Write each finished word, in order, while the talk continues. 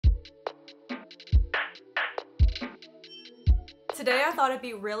today I thought it'd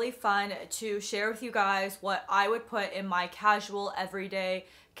be really fun to share with you guys what I would put in my casual everyday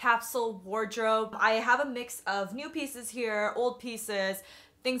capsule wardrobe. I have a mix of new pieces here, old pieces,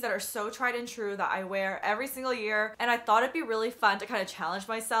 things that are so tried and true that I wear every single year, and I thought it'd be really fun to kind of challenge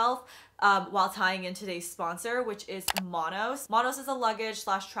myself while tying in today's sponsor, which is Monos. Monos is a luggage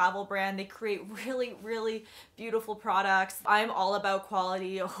 / travel brand. They create really beautiful products. I'm all about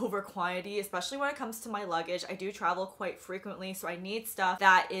quality over quantity, especially when it comes to my luggage. I do travel quite frequently, so I need stuff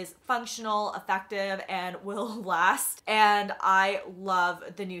that is functional, effective, and will last. And I love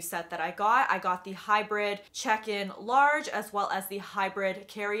the new set that I got. I got the hybrid check-in large as well as the hybrid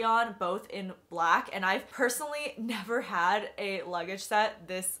carry-on, both in black. And I've personally never had a luggage set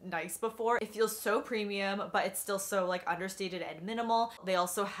this nice before. It feels so premium, but it's still so like understated and minimal. They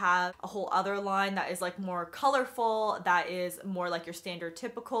also have a whole other line that is like more colorful, that is more like your standard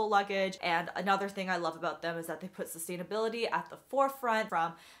typical luggage. And another thing I love about them is that they put sustainability at the forefront,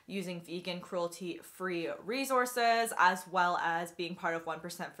 from using vegan, cruelty-free resources, as well as being part of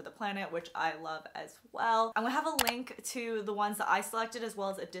 1% for the planet, which I love as well. I'm gonna have a link to the ones that I selected as well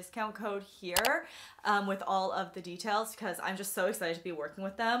as a discount code here with all of the details, because I'm just so excited to be working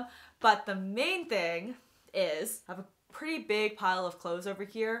with them. But the main thing is I have a pretty big pile of clothes over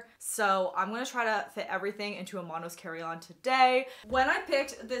here, so I'm gonna try to fit everything into a Monos carry-on today. When I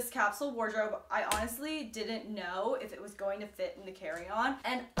picked this capsule wardrobe, I honestly didn't know if it was going to fit in the carry-on,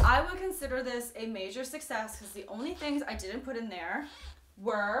 and I would consider this a major success because the only things I didn't put in there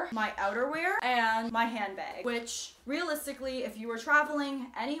were my outerwear and my handbag, which realistically, if you were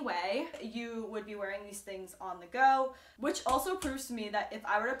traveling anyway, you would be wearing these things on the go, which also proves to me that if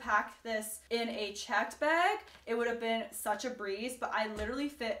I were to pack this in a checked bag, it would have been such a breeze. But I literally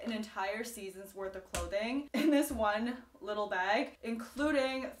fit an entire season's worth of clothing in this one little bag,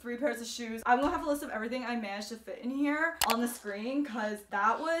 including 3 pairs of shoes. I'm gonna have a list of everything I managed to fit in here on the screen because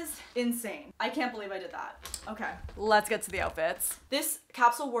that was insane. I can't believe I did that. Okay, let's get to the outfits. This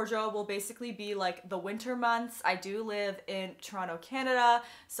capsule wardrobe will basically be like the winter months. I do live in Toronto, Canada,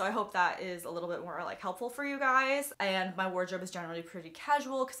 so I hope that is a little bit more like helpful for you guys. And my wardrobe is generally pretty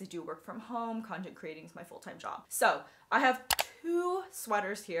casual because I do work from home. Content creating is my full-time job. So I have 2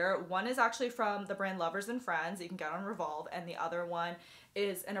 sweaters here. One is actually from the brand Lovers and Friends that you can get on Revolve, and the other one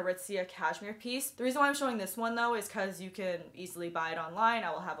is an Aritzia cashmere piece. The reason why I'm showing this one though is because you can easily buy it online.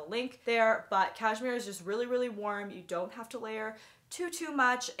 I will have a link there, but cashmere is just really warm. You don't have to layer too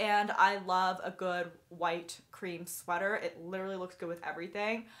much, and I love a good white cream sweater. It literally looks good with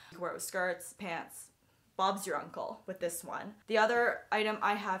everything. You can wear it with skirts, pants. Bob's your uncle with this one. The other item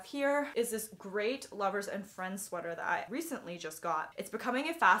I have here is this great Lovers and Friends sweater that I recently just got. It's becoming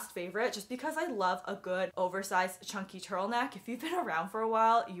a fast favorite just because I love a good oversized chunky turtleneck. If you've been around for a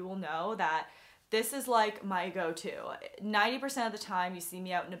while, you will know that this is like my go-to. 90% of the time you see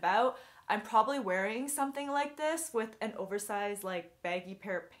me out and about, I'm probably wearing something like this with an oversized like baggy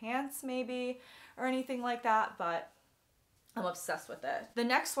pair of pants maybe or anything like that, but I'm obsessed with it. The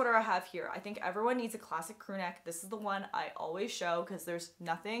next sweater I have here, I think everyone needs a classic crew neck. This is the one I always show because there's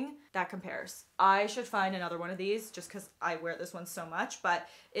nothing that compares. I should find another one of these just because I wear this one so much, but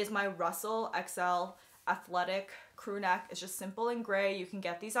is my Russell XL athletic crew neck. It's just simple and gray. You can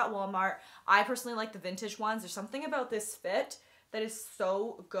get these at Walmart. I personally like the vintage ones. There's something about this fit that is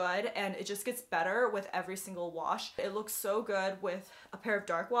so good, and it just gets better with every single wash. It looks so good with a pair of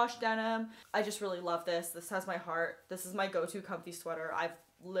dark wash denim. I just really love this. This has my heart. This is my go-to comfy sweater. I've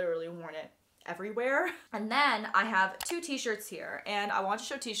literally worn it everywhere. And then I have 2 t-shirts here, and I want to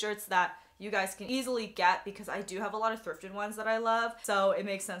show t-shirts that you guys can easily get because I do have a lot of thrifted ones that I love, so it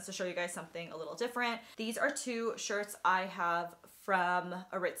makes sense to show you guys something a little different. These are 2 shirts I have from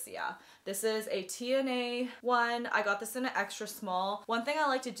Aritzia. This is a TNA one. I got this in an extra small. One thing I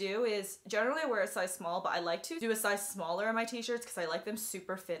like to do is generally I wear a size small, but I like to do a size smaller in my t-shirts because I like them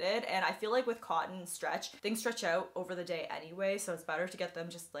super fitted, and I feel like with cotton and stretch, things stretch out over the day anyway, so it's better to get them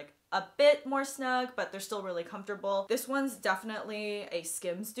just like a bit more snug, but they're still really comfortable. This one's definitely a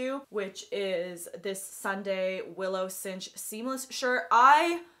Skims do, which is this Sunday willow cinch seamless shirt.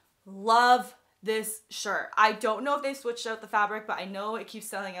 I love this shirt. I don't know if they switched out the fabric, but I know it keeps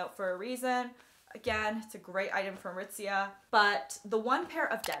selling out for a reason. Again, it's a great item from Aritzia. But the one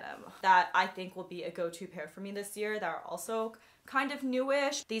pair of denim that I think will be a go-to pair for me this year that are also kind of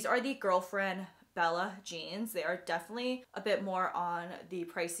newish, these are the Girlfriend Bella jeans. They are definitely a bit more on the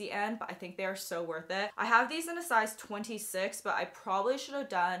pricey end, but I think they are so worth it. I have these in a size 26, but I probably should have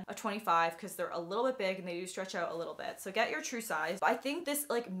done a 25 because they're a little bit big and they do stretch out a little bit. So get your true size. But I think this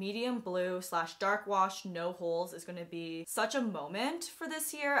like medium blue / dark wash, no holes is going to be such a moment for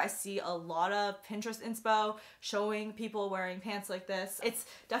this year. I see a lot of Pinterest inspo showing people wearing pants like this. It's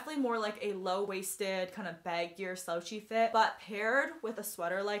definitely more like a low-waisted kind of baggier slouchy fit, but paired with a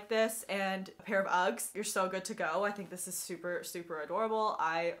sweater like this and a pair of Uggs, you're so good to go. I think this is super, super adorable.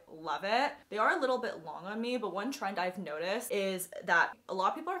 I love it. They are a little bit long on me, but one trend I've noticed is that a lot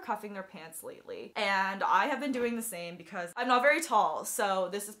of people are cuffing their pants lately. And I have been doing the same because I'm not very tall. So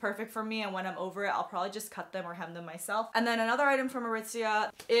this is perfect for me. And when I'm over it, I'll probably just cut them or hem them myself. And then another item from Aritzia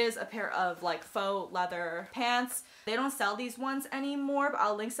is a pair of like faux leather pants. They don't sell these ones anymore, but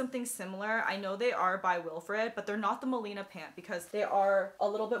I'll link something similar. I know they are by Wilfred, but they're not the Melina pant because they are a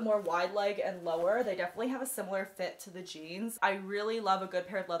little bit more wide leg and lower. They definitely have a similar fit to the jeans. I really love a good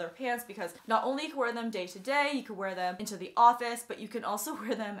pair of leather pants because not only you can wear them day to day, you can wear them into the office, but you can also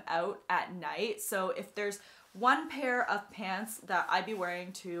wear them out at night. So if there's one pair of pants that I'd be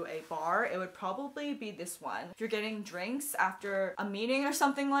wearing to a bar, it would probably be this one. If you're getting drinks after a meeting or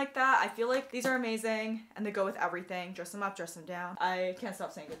something like that, I feel like these are amazing and they go with everything. Dress them up, dress them down. I can't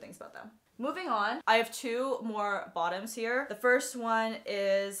stop saying good things about them. Moving on, I have two more bottoms here. The first one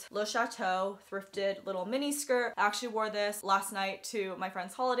is Le Chateau thrifted little mini skirt. I actually wore this last night to my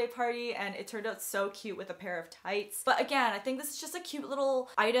friend's holiday party and it turned out so cute with a pair of tights. But again, I think this is just a cute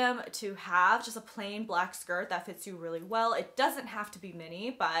little item to have, just a plain black skirt that fits you really well. It doesn't have to be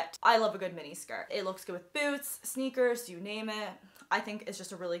mini, but I love a good mini skirt. It looks good with boots, sneakers, you name it. I think it's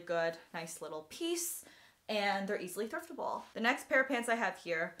just a really good, nice little piece. And they're easily thriftable. The next pair of pants I have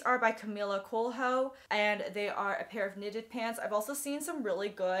here are by Camila Colho, and they are a pair of knitted pants. I've also seen some really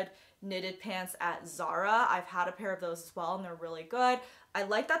good knitted pants at Zara. I've had a pair of those as well, and they're really good. I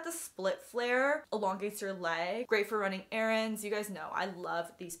like that the split flare elongates your leg. Great for running errands. You guys know I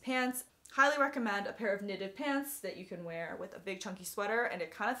love these pants. Highly recommend a pair of knitted pants that you can wear with a big chunky sweater, and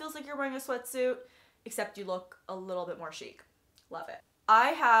it kind of feels like you're wearing a sweatsuit, except you look a little bit more chic. Love it. I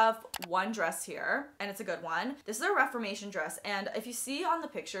have one dress here, and it's a good one. This is a Reformation dress, and if you see on the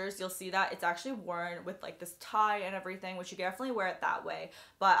pictures, you'll see that it's actually worn with like this tie and everything, which you can definitely wear it that way.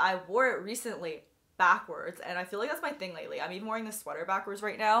 But I wore it recently backwards, and I feel like that's my thing lately. I'm even wearing this sweater backwards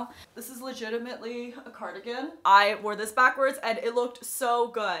right now. This is legitimately a cardigan. I wore this backwards, and it looked so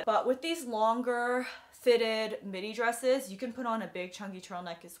good. But with these longer fitted midi dresses, you can put on a big chunky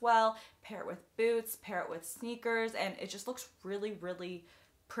turtleneck as well, pair it with boots, pair it with sneakers, and it just looks really, really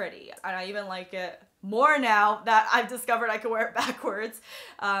pretty. And I even like it more now that I've discovered I can wear it backwards.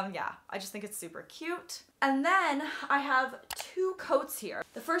 Yeah, I just think it's super cute. And then I have two coats here.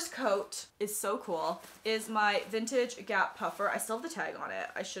 The first coat is so cool, is my vintage Gap puffer. I still have the tag on it.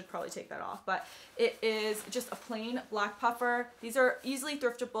 I should probably take that off, but it is just a plain black puffer. These are easily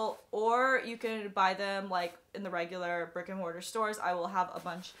thriftable, or you can buy them like in the regular brick and mortar stores. I will have a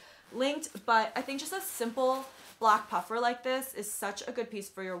bunch linked, but I think just a simple black puffer like this is such a good piece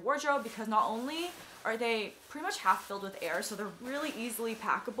for your wardrobe because not only are they pretty much half filled with air, so they're really easily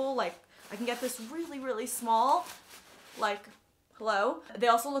packable. Like I can get this really, really small, like, hello. They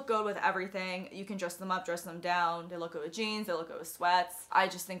also look good with everything. You can dress them up, dress them down. They look good with jeans, they look good with sweats. I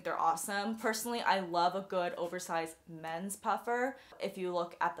just think they're awesome. Personally, I love a good oversized men's puffer. If you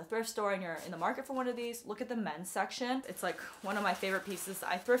look at the thrift store and you're in the market for one of these, look at the men's section. It's like one of my favorite pieces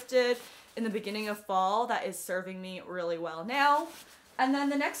I thrifted in the beginning of fall that is serving me really well now. And then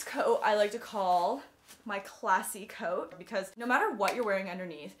the next coat I like to call my classy coat, because no matter what you're wearing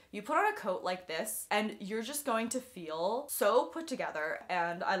underneath, you put on a coat like this and you're just going to feel so put together,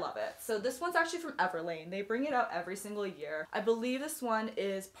 and I love it. So this one's actually from Everlane. They bring it out every single year. I believe this one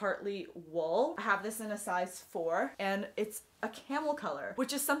is partly wool. I have this in a size 4 and it's a camel color,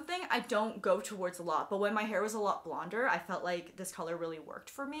 which is something I don't go towards a lot, but when my hair was a lot blonder, I felt like this color really worked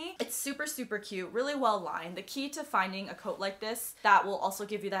for me. It's super, super cute, really well lined. The key to finding a coat like this that will also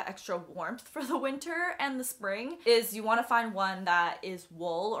give you that extra warmth for the winter and the spring is you want to find one that is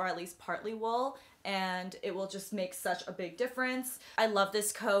wool, or at least partly wool, and it will just make such a big difference. I love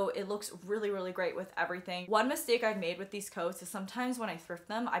this coat. It looks really, really great with everything. One mistake I've made with these coats is sometimes when I thrift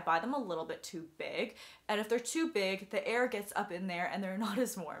them, I buy them a little bit too big, and if they're too big, the air gets up in there and they're not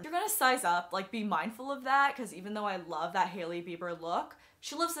as warm. If you're gonna size up, like, be mindful of that, because even though I love that Hailey Bieber look,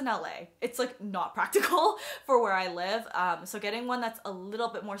 she lives in LA. It's like not practical for where I live. So getting one that's a little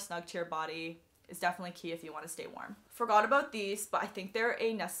bit more snug to your body is definitely key if you want to stay warm. Forgot about these, but I think they're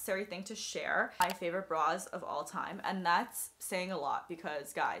a necessary thing to share. My favorite bras of all time, and that's saying a lot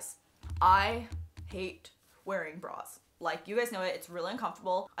because, guys, I hate wearing bras. Like, you guys know it, it's really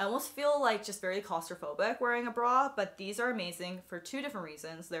uncomfortable. I almost feel like just very claustrophobic wearing a bra, but these are amazing for two different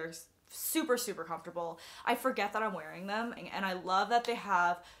reasons. They're super, super comfortable. I forget that I'm wearing them, and I love that they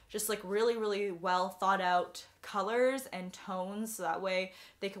have just like really, really well thought out colors and tones, so that way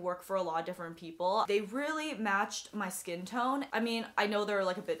they could work for a lot of different people. They really matched my skin tone. I mean, I know they're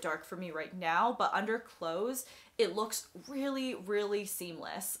like a bit dark for me right now, but under clothes, it looks really, really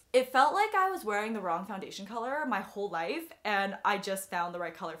seamless. It felt like I was wearing the wrong foundation color my whole life, and I just found the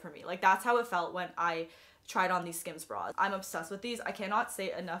right color for me. Like, that's how it felt when I tried on these Skims bras. I'm obsessed with these. I cannot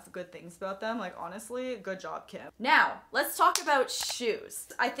say enough good things about them. Like, honestly, good job, Kim. Now, let's talk about shoes.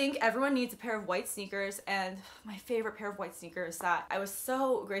 I think everyone needs a pair of white sneakers, and my favorite pair of white sneakers that I was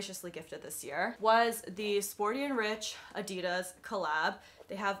so graciously gifted this year was the Sporty and Rich Adidas collab.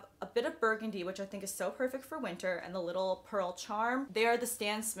 They have a bit of burgundy, which I think is so perfect for winter, and the little pearl charm. They are the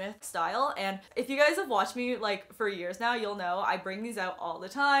Stan Smith style, and if you guys have watched me like for years now, you'll know I bring these out all the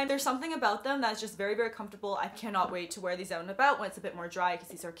time. There's something about them that's just very, very comfortable. I cannot wait to wear these out and about when it's a bit more dry because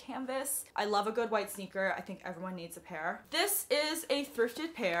these are canvas. I love a good white sneaker. I think everyone needs a pair. This is a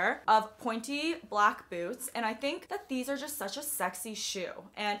thrifted pair of pointy black boots, and I think that these are just such a sexy shoe,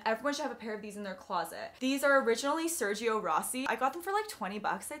 and everyone should have a pair of these in their closet. These are originally Sergio Rossi. I got them for like 20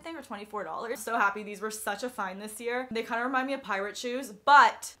 bucks, I think, or $24. So happy. These were such a find this year. They kind of remind me of pirate shoes,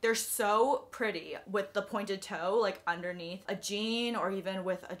 but they're so pretty with the pointed toe, like underneath a jean or even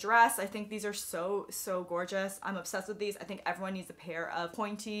with a dress. I think these are so, so gorgeous. I'm obsessed with these. I think everyone needs a pair of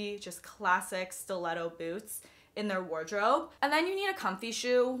pointy, just classic stiletto boots in their wardrobe. And then you need a comfy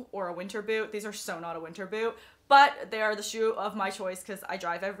shoe or a winter boot. These are so not a winter boot, but they are the shoe of my choice because I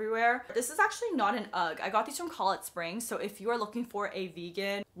drive everywhere. This is actually not an UGG. I got these from Collett Springs, so if you are looking for a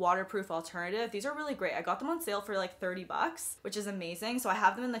vegan waterproof alternative, these are really great. I got them on sale for like 30 bucks, which is amazing. So I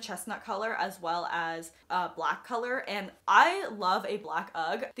have them in the chestnut color as well as black color, and I love a black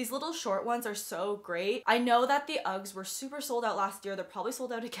UGG. These little short ones are so great. I know that the UGGs were super sold out last year. They're probably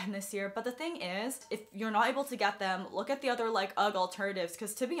sold out again this year, but the thing is, if you're not able to get them, look at the other like UGG alternatives,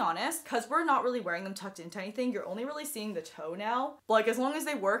 because to be honest, because we're not really wearing them tucked into anything, you're only really seeing the toe now. Like, as long as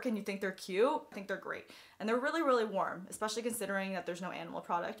they work and you think they're cute, I think they're great. And they're really, really warm, especially considering that there's no animal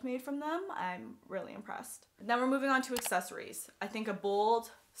product made from them. I'm really impressed. Now we're moving on to accessories. I think a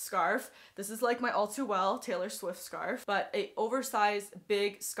bold scarf. This is like my all too well Taylor Swift scarf, but a oversized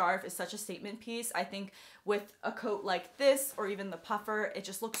big scarf is such a statement piece. I think with a coat like this or even the puffer, it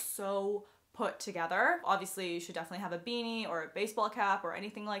just looks so put together. Obviously, you should definitely have a beanie or a baseball cap or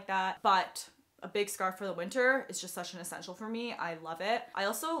anything like that, but a big scarf for the winter is just such an essential for me. I love it. I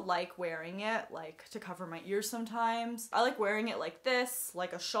also like wearing it like to cover my ears sometimes. I like wearing it like this,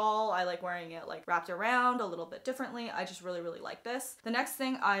 like a shawl. I like wearing it like wrapped around a little bit differently. I just really, really like this. The next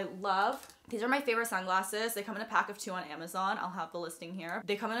thing I love, these are my favorite sunglasses. They come in a pack of 2 on Amazon. I'll have the listing here.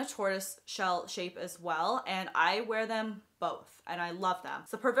 They come in a tortoise shell shape as well, and I wear them both and I love them.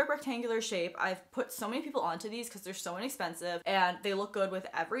 It's a perfect rectangular shape. I've put so many people onto these because they're so inexpensive and they look good with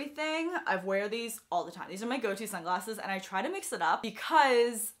everything. I wear these all the time. These are my go-to sunglasses, and I try to mix it up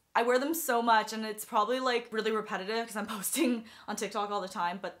because I wear them so much, and it's probably like really repetitive because I'm posting on TikTok all the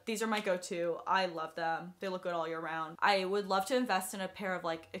time, but these are my go-to. I love them. They look good all year round. I would love to invest in a pair of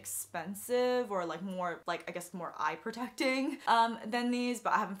like expensive or like more like, I guess, more eye protecting than these,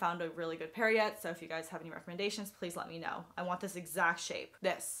 but I haven't found a really good pair yet. So if you guys have any recommendations, please let me know. I want this exact shape.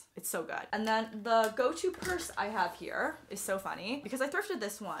 This, it's so good. And then the go-to purse I have here is so funny because I thrifted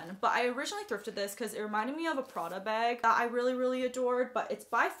this one, but I originally thrifted this because it reminded me of a Prada bag that I really, really adored, but it's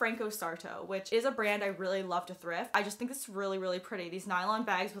by Franco Sarto, which is a brand I really love to thrift. I just think it's really, really pretty. These nylon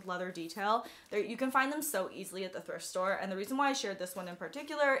bags with leather detail, you can find them so easily at the thrift store. And the reason why I shared this one in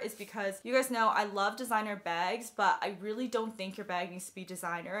particular is because you guys know I love designer bags, but I really don't think your bag needs to be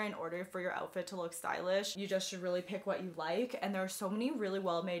designer in order for your outfit to look stylish. You just should really pick what you like. And there are so many really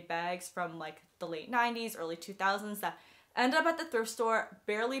well-made bags from like the late 90s, early 2000s that end up at the thrift store,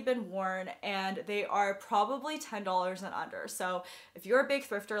 barely been worn, and they are probably $10 and under. So if you're a big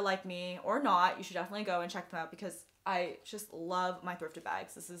thrifter like me or not, you should definitely go and check them out because I just love my thrifted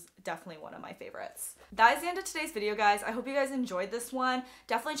bags. This is definitely one of my favorites. That is the end of today's video, guys. I hope you guys enjoyed this one.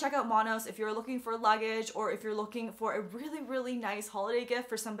 Definitely check out Monos if you're looking for luggage or if you're looking for a really, really nice holiday gift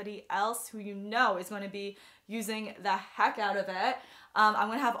for somebody else who you know is going to be using the heck out of it. I'm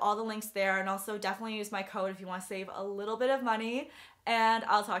going to have all the links there, and also definitely use my code if you want to save a little bit of money, and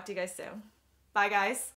I'll talk to you guys soon. Bye, guys.